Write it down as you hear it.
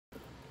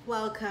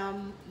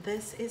Welcome.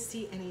 This is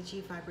the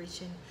energy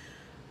vibration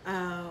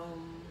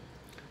um,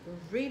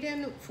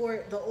 reading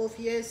for the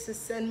Ophiuchus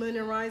Sun, Moon,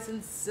 and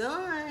Rising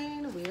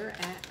sign. We're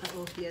at the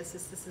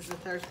Ophiuchus. This is the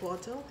third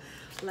quarter.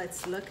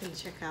 Let's look and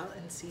check out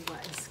and see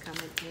what is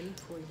coming in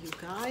for you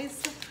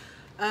guys.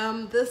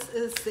 This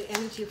is the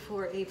energy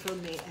for April,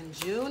 May, and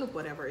June.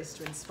 Whatever is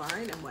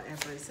transpiring and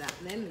whatever is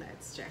happening,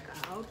 let's check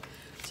out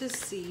to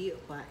see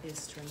what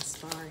is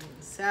transpiring.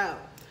 So,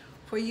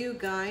 for you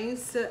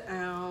guys,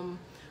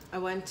 I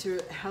want to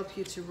help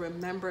you to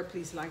remember,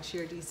 please like,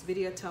 share this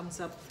video, thumbs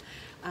up,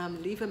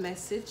 leave a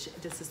message.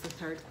 This is the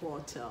third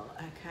quarter,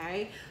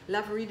 okay?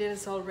 Love reading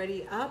is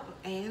already up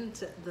and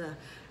the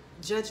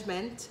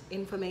judgment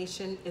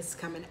information is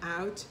coming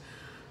out.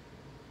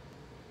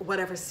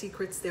 Whatever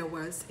secrets there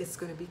was, it's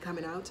going to be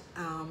coming out.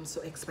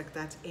 So expect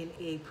that in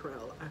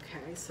April,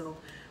 okay? So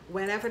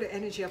whenever the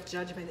energy of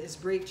judgment is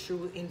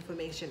breakthrough,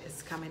 information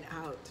is coming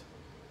out.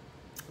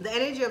 The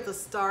energy of the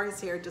stars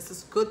here just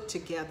is good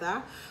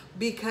together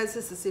because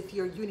it's as if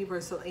your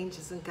universal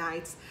angels and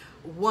guides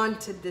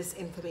wanted this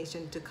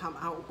information to come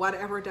out.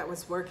 Whatever that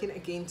was working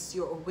against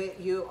you or with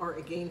you or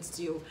against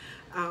you,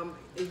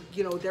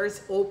 you know,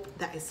 there's hope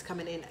that is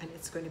coming in, and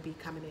it's going to be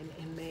coming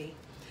in May.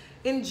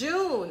 In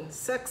June,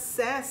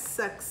 success.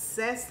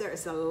 There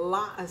is a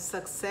lot of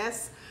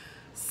success.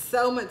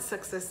 So much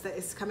success that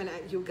is coming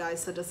at you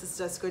guys. So this is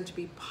just going to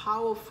be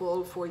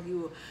powerful for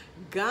you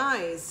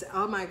guys.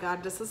 Oh my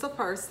God, this is the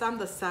first time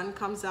the sun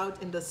comes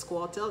out in the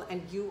quarter,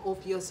 and you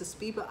Ophiuchus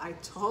people, I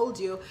told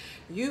you,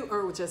 you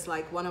are just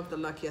like one of the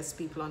luckiest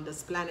people on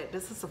this planet.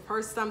 This is the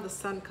first time the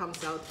sun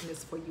comes out, and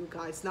it's for you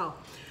guys. Now,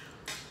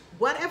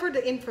 whatever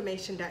the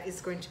information that is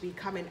going to be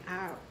coming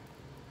out,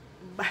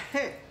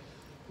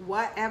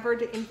 whatever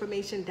the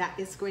information that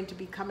is going to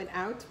be coming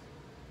out,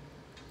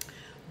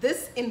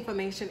 this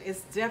information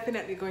is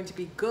definitely going to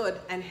be good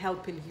and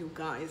helping you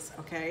guys,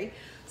 okay?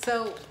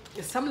 So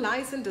some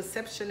lies and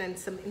deception and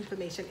some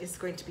information is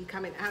going to be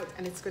coming out,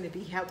 and it's going to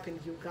be helping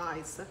you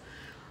guys.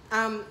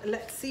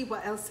 Let's see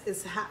what else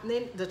is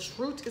happening. The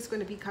truth is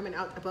going to be coming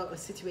out about a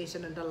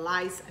situation, and the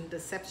lies and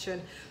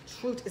deception,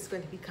 truth is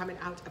going to be coming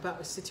out about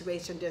a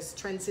situation. There's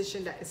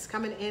transition that is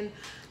coming in.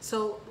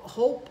 So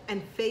hope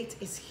and faith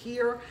is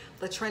here.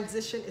 The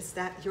transition is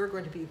that you're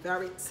going to be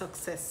very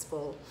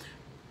successful.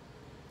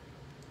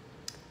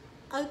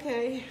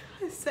 Okay,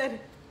 I said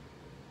it.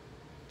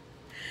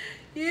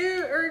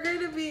 You are going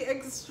to be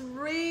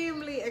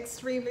extremely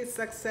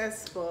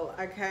successful,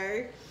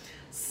 okay?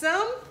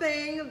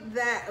 Something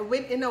that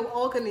within an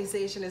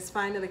organization is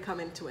finally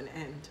coming to an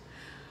end.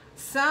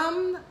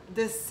 Some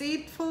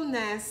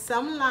deceitfulness,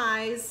 some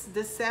lies,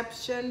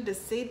 deception,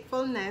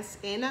 deceitfulness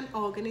in an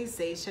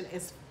organization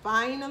is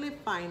finally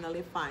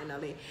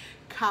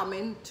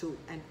coming to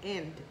an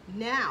end.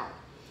 Now,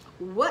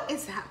 what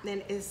is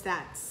happening is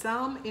that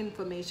some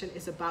information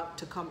is about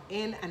to come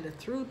in, and the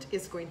truth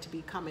is going to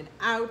be coming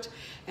out,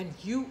 and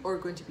you are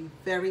going to be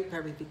very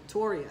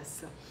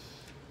victorious.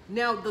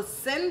 Now, the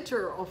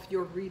center of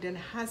your reading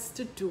has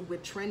to do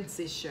with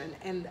transition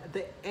and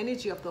the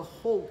energy of the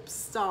hope,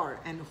 star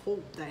and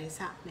hope that is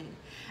happening.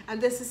 And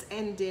this is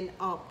ending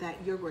up that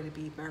you're going to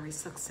be very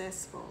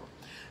successful.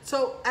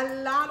 So a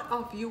lot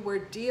of you were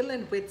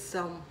dealing with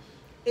some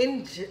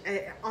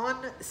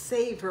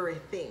unsavory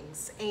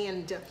things,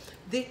 and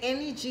the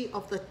energy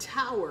of the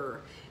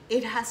tower,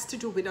 it has to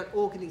do with an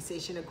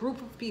organization, a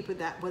group of people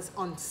that was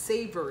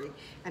unsavory,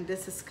 and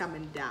this is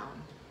coming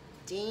down.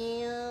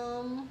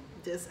 Damn,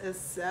 this is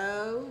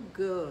so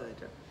good.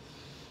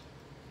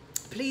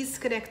 Please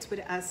connect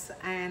with us,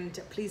 and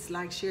please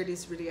like, share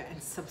this video,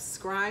 and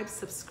subscribe.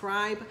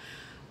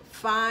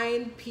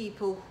 Find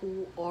people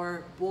who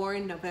are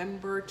born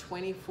November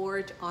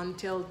 24th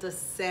until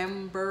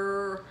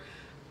December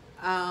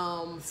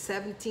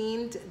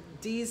 17th.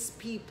 These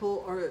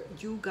people, or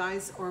you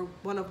guys, are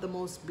one of the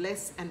most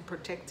blessed and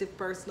protective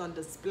person on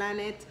this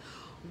planet.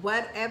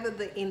 Whatever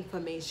the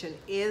information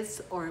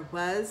is or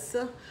was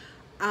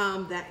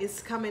that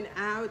is coming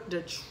out,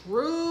 the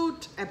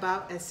truth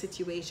about a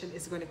situation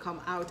is going to come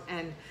out,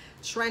 and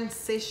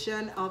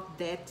transition of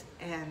death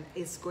and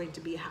is going to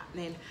be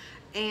happening,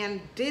 and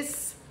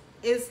this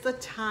is the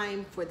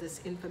time for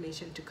this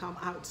information to come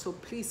out. So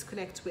please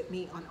connect with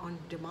me on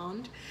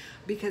demand,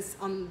 because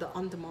on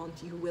demand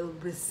you will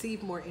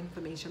receive more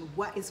information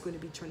what is going to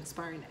be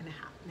transpiring and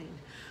happening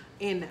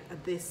in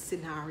this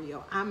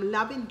scenario. I'm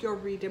loving your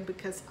reading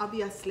because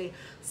obviously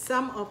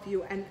some of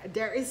you, and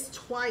there is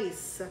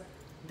twice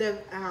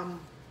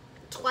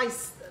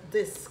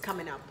this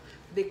coming up,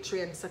 victory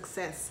and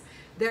success.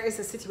 There is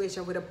a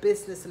situation with a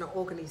business and an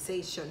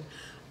organization.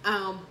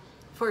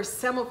 For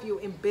some of you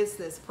in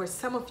business, for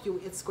some of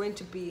you, it's going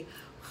to be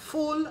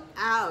full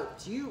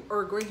out. You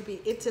are going to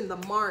be hitting the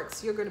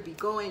marks. You're going to be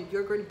going,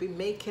 you're going to be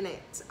making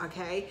it,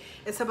 okay?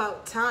 It's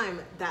about time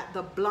that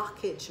the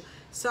blockage,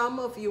 some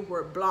of you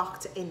were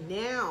blocked, and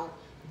now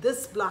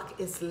this block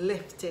is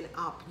lifting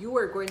up. You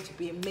are going to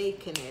be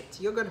making it.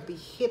 You're going to be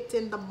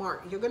hitting the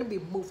mark. You're going to be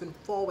moving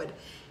forward,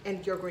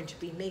 and you're going to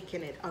be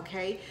making it,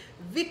 okay?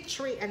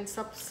 Victory and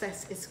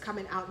success is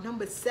coming out.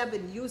 Number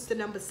 7, use the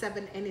number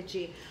 7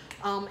 energy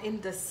in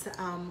this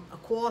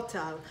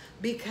quarter,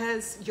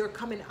 because you're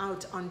coming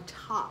out on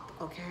top,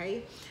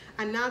 okay?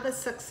 Another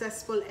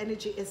successful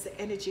energy is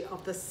the energy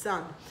of the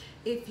sun.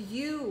 If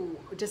you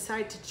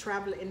decide to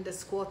travel in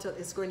this quarter,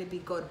 it's going to be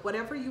good.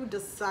 Whatever you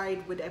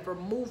decide, whatever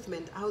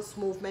movement, house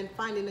movement,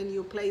 finding a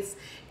new place,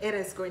 it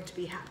is going to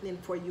be happening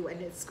for you,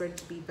 and it's going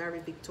to be very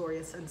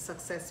victorious and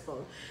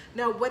successful.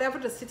 Now, whatever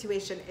the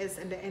situation is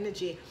and the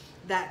energy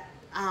that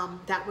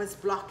that was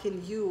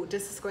blocking you,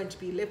 this is going to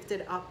be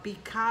lifted up,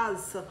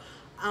 because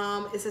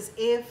it's as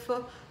if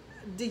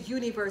the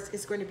universe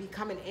is going to be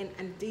coming in,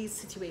 and these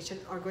situations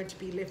are going to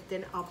be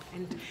lifting up,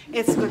 and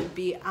it's going to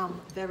be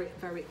very,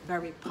 very,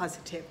 very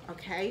positive,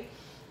 okay?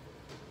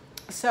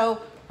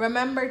 So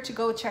remember to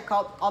go check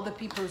out other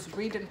people's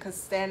reading,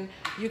 because then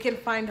you can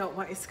find out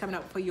what is coming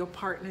up for your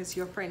partners,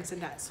 your friends,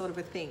 and that sort of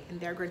a thing,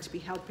 and they're going to be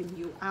helping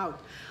you out.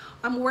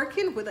 I'm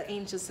working with the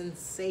angels and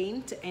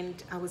saint,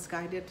 and I was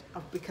guided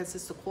because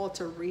it's a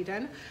quarter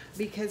reading,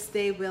 because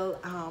they will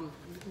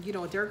you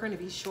know, they're going to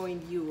be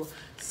showing you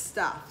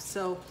stuff.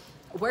 So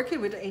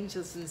working with the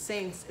angels and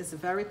saints is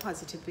very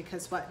positive,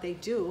 because what they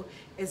do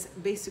is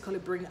basically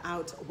bring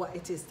out what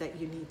it is that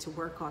you need to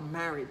work on.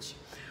 Marriage.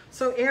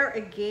 So here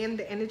again,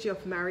 the energy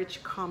of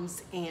marriage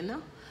comes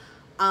in.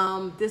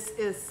 This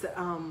is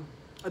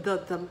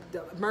the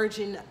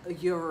merging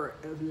your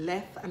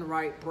left and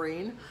right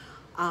brain.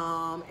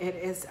 It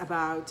is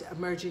about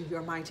merging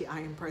your mighty I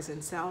am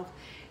present self.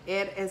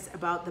 It is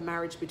about the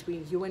marriage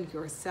between you and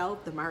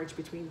yourself, the marriage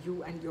between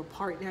you and your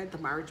partner, the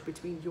marriage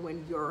between you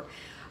and your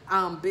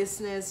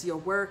business, your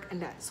work, and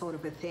that sort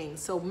of a thing.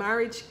 So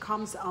marriage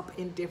comes up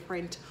in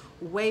different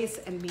ways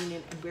and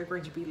meaning, and we're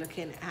going to be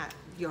looking at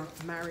your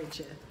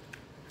marriage.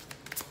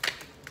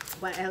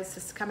 What else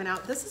is coming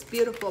out? This is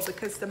beautiful,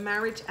 because the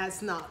marriage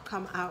has not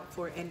come out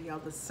for any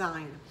other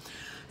sign.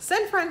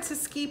 St.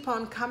 Francis keep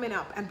on coming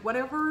up, and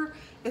whatever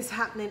is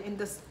happening in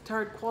this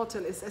third quarter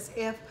is as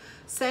if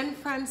St.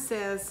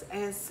 Francis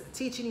is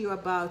teaching you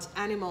about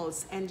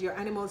animals and your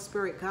animal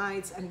spirit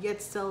guides, and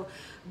yet still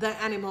the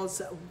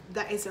animals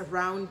that is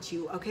around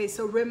you, okay?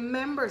 So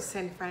remember,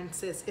 St.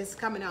 Francis is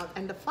coming out,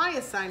 and the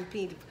fire sign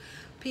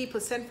people,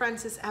 St.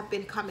 Francis have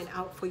been coming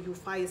out for you,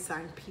 fire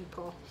sign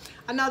people.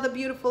 Another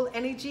beautiful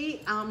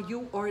energy,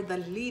 you are the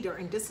leader,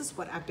 and this is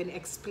what I've been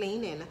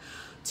explaining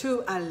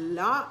to a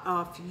lot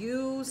of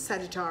you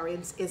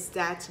Sagittarians, is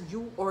that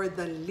you are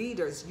the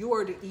leaders, you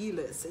are the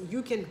healers.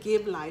 You can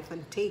give life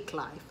and take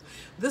life.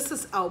 This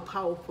is how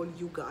powerful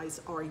you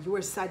guys are. You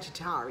are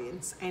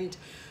Sagittarians, and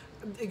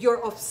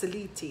you're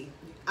obsolete.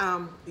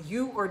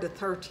 You are the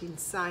 13th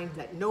sign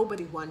that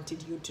nobody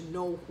wanted you to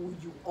know who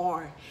you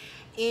are.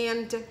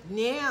 And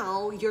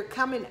now you're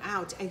coming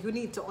out, and you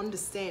need to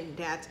understand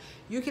that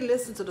you can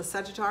listen to the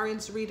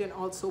Sagittarians reading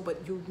also, but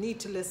you need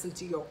to listen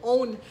to your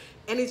own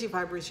energy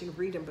vibration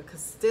reading,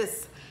 because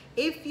this,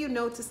 if you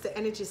notice the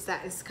energies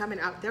that is coming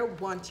out, they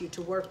want you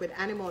to work with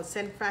animals.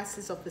 St.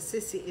 Francis of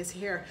Assisi is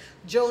here.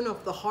 Joan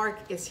of the Arc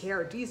is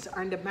here. These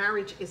are, and the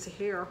marriage is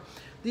here.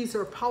 These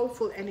are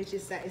powerful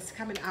energies that is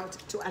coming out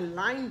to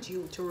align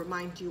you, to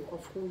remind you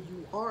of who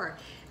you are.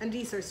 And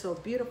these are so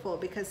beautiful,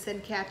 because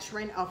St.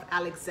 Catherine of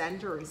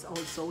Alexander is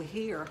also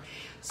here.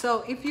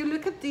 So if you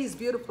look at these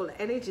beautiful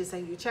energies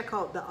and you check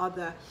out the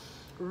other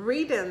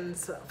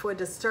readings for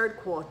the third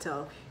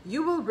quarter,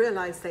 you will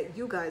realize that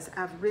you guys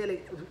have really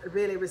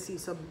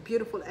received some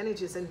beautiful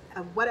energies. And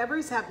whatever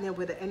is happening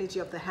with the energy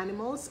of the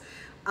animals,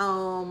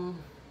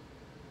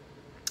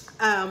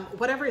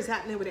 whatever is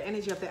happening with the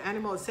energy of the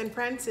animals, St.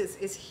 Francis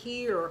is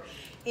here.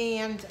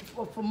 And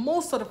for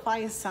most of the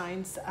fire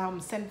signs,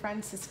 St.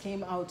 Francis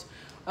came out,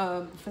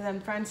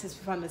 St. Francis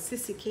from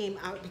Assisi came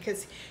out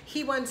because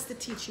he wants to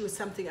teach you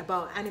something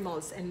about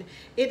animals. And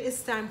it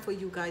is time for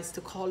you guys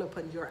to call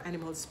upon your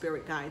animal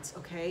spirit guides,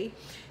 okay?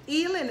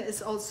 Healing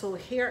is also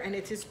here, and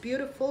it is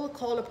beautiful.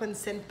 Call upon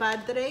St.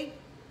 Padre.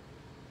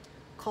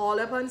 Call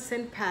upon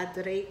St.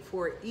 Padre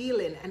for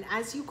healing. And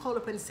as you call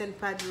upon St.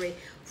 Padre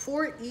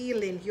for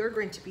healing, you're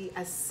going to be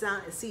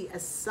see a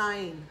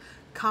sign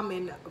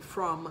coming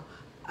from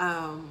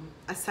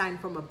a sign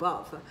from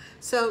above.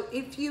 So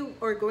if you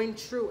are going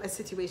through a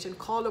situation,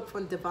 call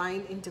upon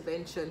divine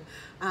intervention,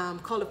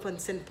 call upon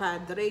St.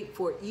 Padre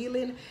for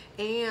healing,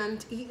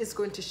 and he is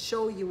going to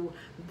show you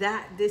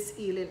that this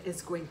healing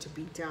is going to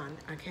be done,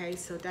 okay?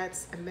 So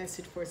that's a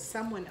message for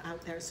someone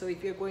out there. So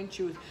if you're going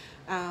through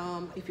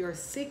if you're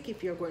sick,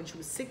 if you're going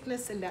through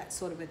sickness and that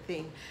sort of a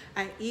thing,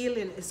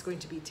 healing is going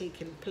to be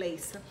taking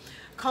place.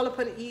 Call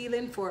upon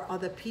healing for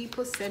other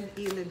people, send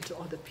healing to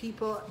other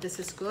people. This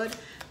is good.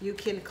 You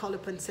can call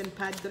upon St.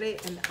 Padre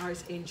and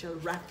Archangel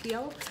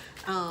Raphael.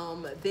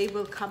 They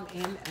will come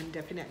in and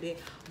definitely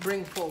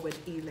bring forward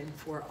healing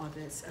for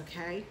others,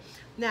 okay?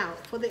 Now,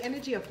 for the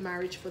energy of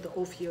marriage for the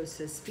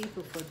Ophiuchus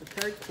people for the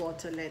third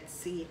quarter, let's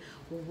see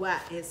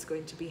what is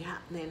going to be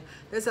happening.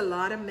 There's a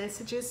lot of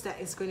messages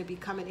that is going to be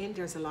coming in.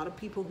 There's a lot of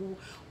people who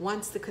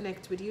wants to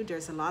connect with you.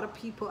 There's a lot of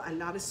people, a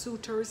lot of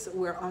suitors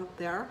who are out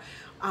there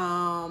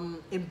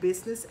in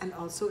business and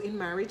also in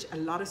marriage. A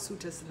lot of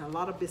suitors and a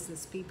lot of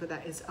business people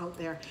that is out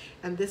there.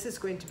 And this is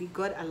going to be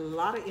good. A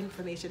lot of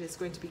information is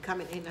going to be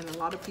coming in, and a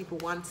lot of people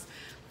wants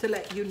to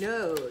let you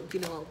know,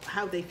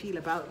 how they feel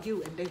about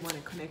you, and they want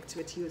to connect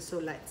with you. So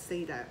let's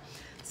say that.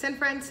 St.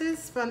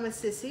 Francis from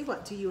Assisi,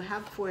 what do you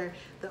have for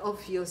the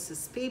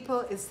Ophiuchus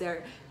people?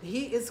 He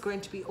is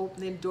going to be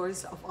opening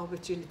doors of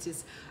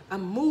opportunities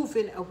and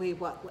moving away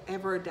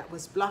whatever that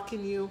was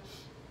blocking you.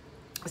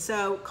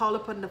 So call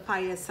upon the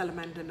fire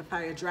salamander and the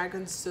fire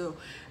dragon, so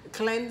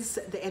cleanse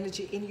the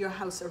energy in your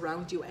house,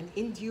 around you, and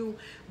in you,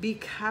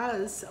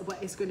 because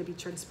what is going to be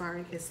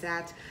transpiring is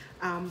that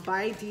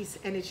by these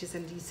energies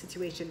and these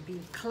situations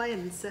being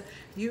cleansed,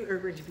 you are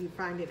going to be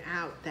finding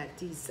out that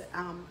these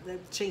the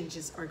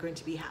changes are going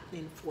to be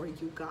happening for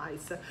you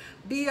guys.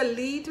 Be a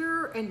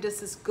leader, and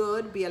this is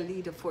good. Be a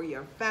leader for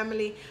your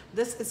family.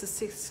 This is a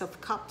 6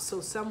 of Cups, so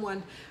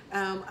someone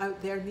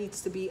out there needs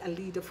to be a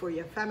leader for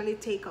your family.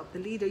 Take up the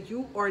leader.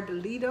 You are the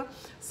leader.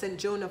 St.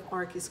 Joan of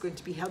Arc is going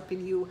to be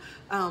helping you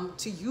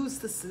to use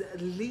this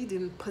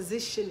leading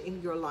position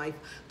in your life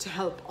to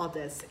help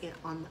others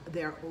on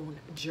their own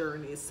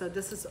journeys. So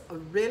this is a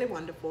really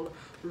wonderful,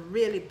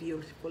 really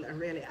beautiful, and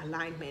really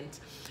alignment.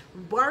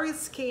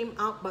 Worries came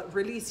up, but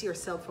release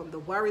yourself from the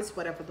worries.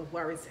 Whatever the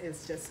worries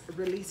is, just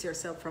release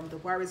yourself from the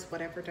worries,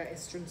 whatever that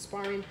is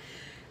transpiring.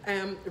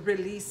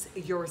 Release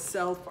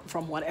yourself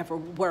from whatever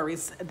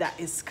worries that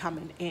is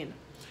coming in.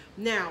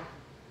 Now,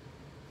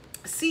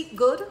 seek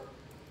good.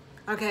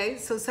 Okay,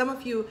 so some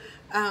of you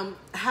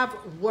have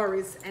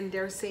worries, and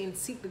they're saying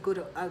seek the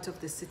good out of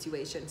this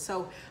situation.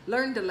 So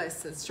learn the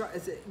lessons.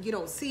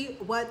 See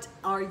what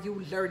are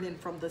you learning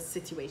from the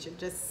situation.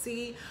 Just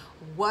see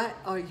what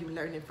are you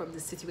learning from the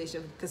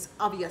situation, because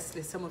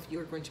obviously some of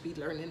you are going to be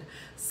learning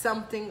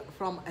something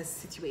from a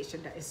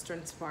situation that is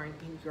transpiring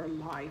in your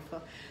life.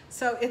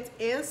 So it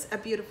is a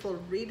beautiful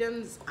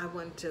reading. I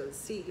want to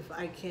see if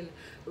I can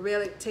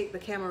really take the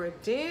camera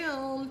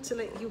down to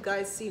let you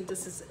guys see.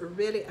 This is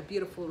really a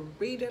beautiful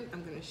reading.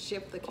 I'm going to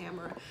shift the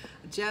camera.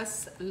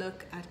 Just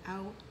look at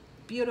how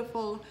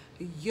beautiful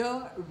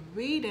your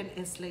reading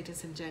is,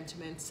 ladies and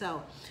gentlemen.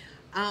 So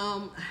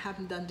I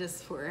haven't done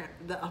this for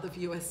the other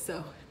viewers,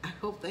 so I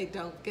hope they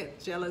don't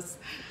get jealous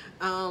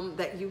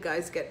that you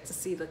guys get to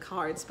see the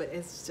cards, but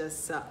it's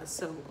just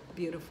so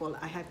beautiful.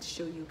 I had to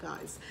show you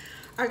guys.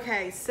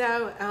 Okay,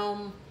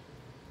 so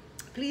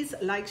please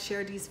like,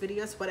 share these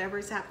videos. Whatever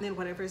is happening,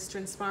 whatever is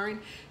transpiring,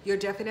 you're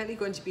definitely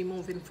going to be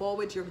moving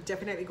forward. You're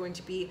definitely going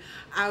to be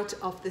out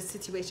of the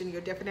situation.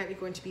 You're definitely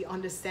going to be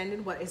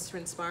understanding what is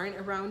transpiring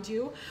around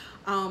you.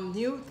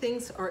 New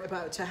things are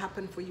about to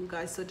happen for you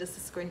guys, so this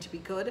is going to be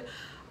good.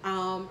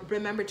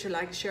 Remember to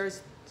likes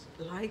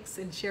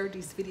and share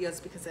these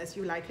videos, because as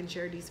you like and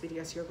share these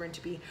videos, you're going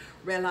to be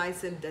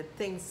realizing that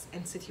things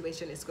and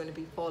situation is going to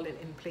be falling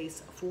in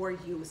place for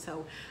you.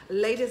 So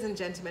ladies and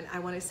gentlemen, I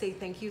want to say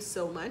thank you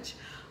so much,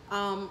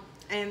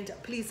 and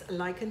please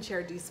like and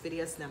share these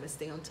videos.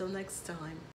 Namaste until next time.